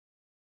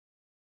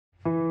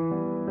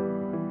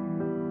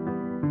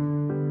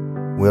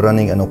we're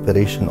running an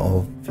operation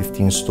of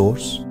 15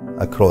 stores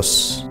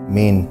across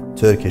main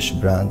Turkish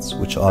brands,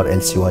 which are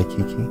LCY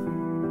Kiki,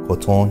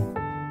 Cotton,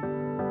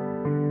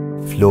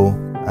 Flow,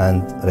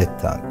 and Red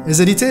Tag. As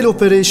a retail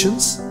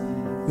operations,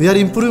 we are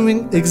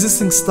improving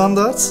existing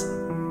standards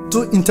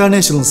to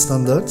international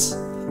standards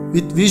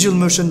with visual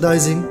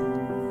merchandising,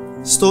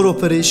 store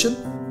operation,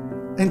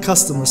 and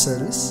customer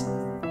service.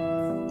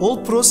 All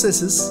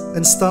processes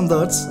and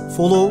standards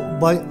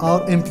followed by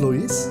our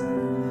employees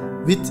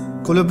with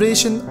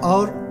collaboration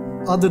our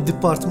other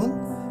department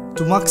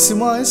to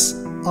maximize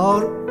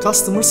our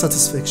customer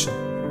satisfaction.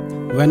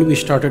 When we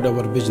started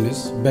our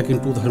business back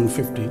in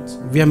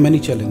 2015, we have many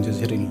challenges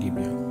here in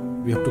Libya.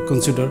 We have to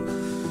consider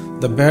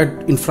the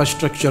bad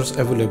infrastructures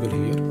available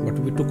here, but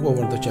we took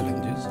over the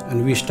challenges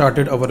and we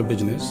started our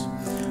business.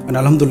 And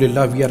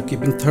Alhamdulillah, we are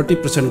keeping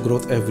 30%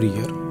 growth every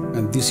year.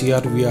 And this year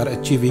we are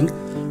achieving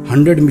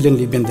 100 million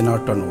Libyan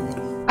dinar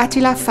turnover. At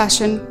Elaf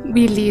Fashion,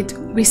 we lead,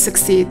 we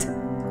succeed.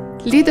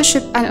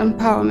 Leadership and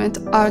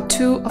empowerment are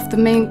two of the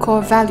main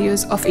core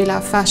values of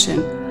Elaf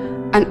Fashion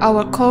and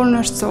our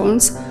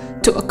cornerstones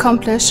to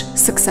accomplish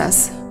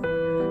success.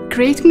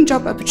 Creating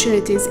job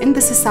opportunities in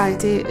the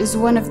society is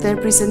one of the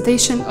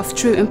representation of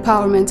true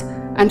empowerment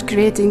and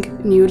creating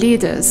new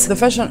leaders. The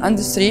fashion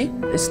industry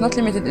is not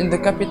limited in the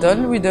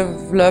capital. We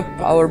develop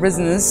our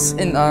business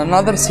in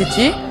another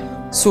city,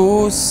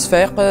 Sousse,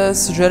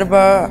 Faqs,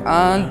 Jerba,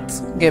 and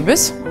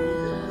Gebes.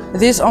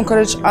 This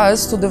encourages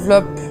us to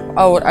develop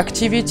our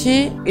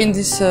activity in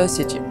this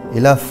city.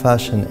 Elaf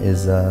Fashion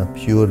is a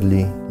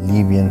purely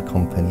Libyan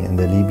company and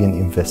a Libyan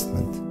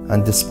investment.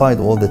 And despite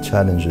all the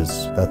challenges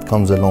that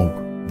comes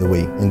along the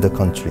way in the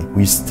country,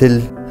 we still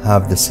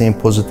have the same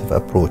positive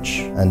approach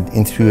and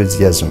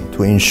enthusiasm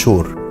to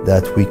ensure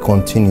that we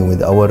continue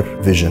with our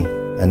vision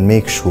and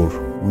make sure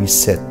we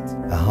set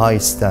a high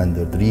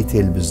standard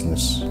retail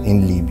business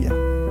in Libya.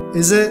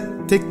 As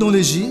a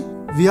technology,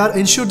 we are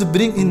ensured to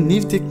bring in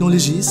new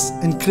technologies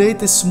and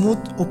create a smooth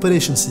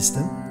operation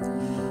system.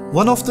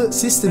 One of the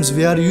systems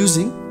we are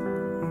using,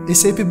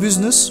 SAP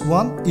Business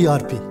One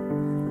ERP.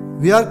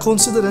 We are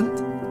considered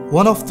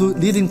one of the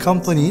leading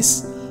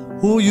companies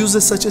who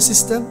uses such a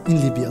system in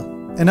Libya.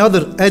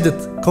 Another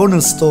added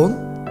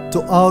cornerstone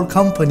to our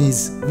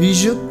company's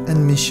vision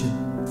and mission.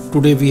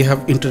 Today we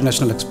have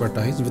international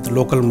expertise with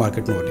local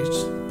market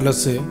knowledge,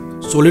 plus a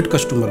solid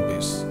customer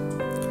base.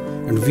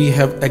 And we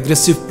have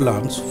aggressive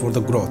plans for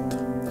the growth.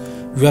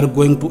 We are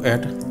going to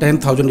add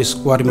 10,000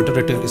 square meter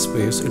retail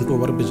space into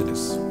our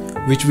business,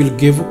 which will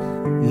give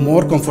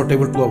more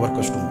comfortable to our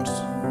customers.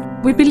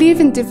 We believe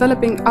in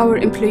developing our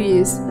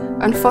employees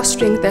and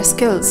fostering their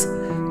skills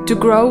to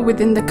grow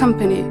within the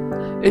company.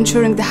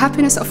 Ensuring the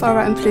happiness of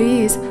our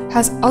employees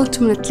has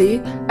ultimately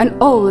and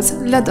always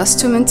led us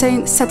to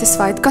maintain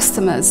satisfied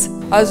customers.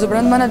 As a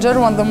brand manager,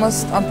 one of the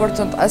most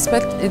important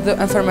aspects is the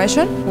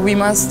information. We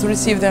must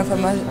receive the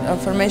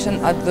information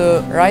at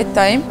the right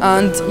time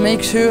and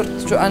make sure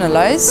to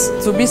analyze.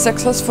 To be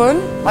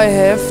successful, I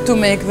have to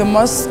make the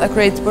most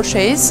accurate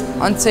purchase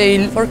and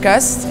sale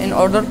forecast in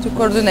order to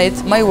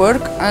coordinate my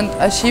work and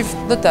achieve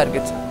the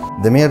target.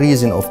 The main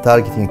reason of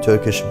targeting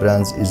Turkish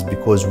brands is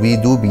because we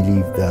do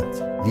believe that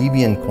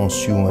Libyan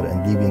consumer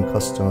and Libyan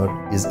customer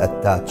is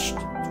attached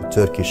to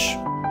Turkish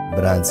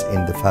brands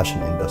in the fashion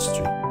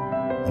industry.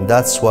 And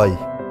that's why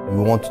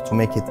we wanted to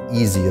make it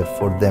easier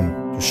for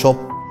them to shop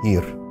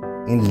here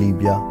in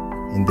Libya,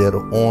 in their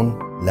own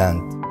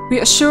land. We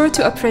are sure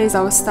to appraise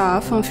our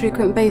staff on a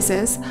frequent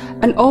basis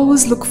and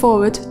always look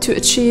forward to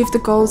achieve the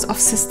goals of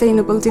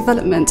sustainable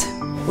development.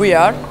 We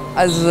are,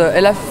 as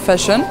Elaf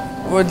Fashion,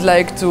 would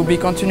like to be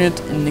continued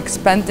in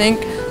expanding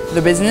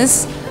the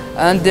business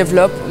and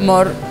develop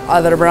more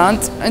other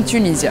brands in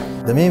Tunisia.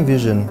 The main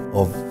vision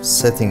of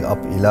setting up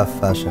Elaf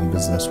Fashion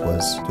business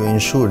was to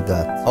ensure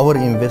that our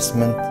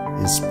investment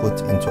is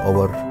put into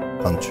our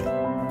country.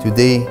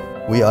 Today,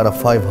 we are a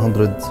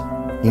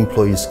 500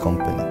 employees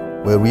company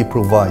where we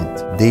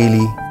provide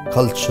daily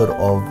culture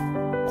of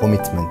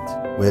commitment,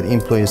 where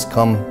employees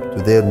come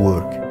to their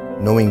work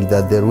knowing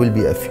that there will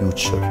be a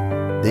future.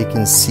 They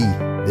can see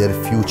their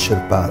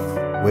future path,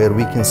 where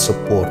we can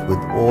support with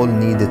all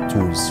needed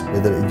tools,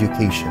 whether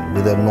education,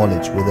 whether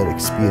knowledge, whether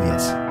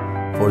experience,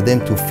 for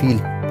them to feel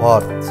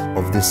part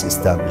of this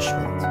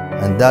establishment.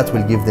 And that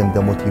will give them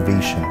the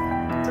motivation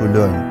to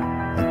learn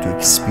and to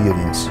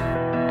experience.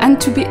 And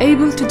to be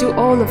able to do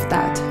all of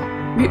that,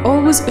 we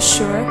always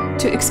assure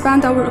to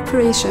expand our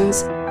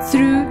operations.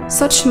 Through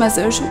such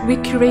measures, we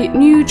create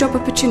new job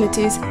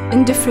opportunities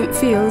in different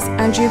fields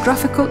and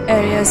geographical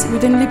areas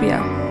within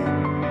Libya.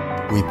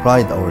 We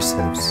pride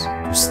ourselves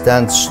to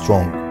stand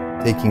strong,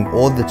 taking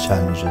all the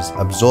challenges,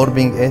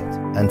 absorbing it,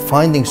 and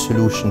finding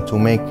solutions to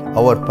make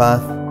our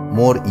path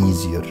more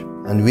easier.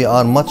 And we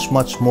are much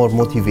more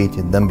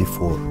motivated than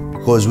before,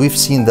 because we've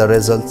seen the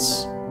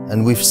results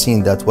and we've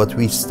seen that what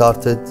we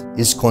started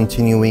is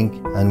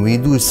continuing, and we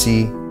do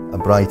see a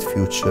bright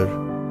future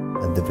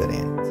at the very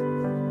end.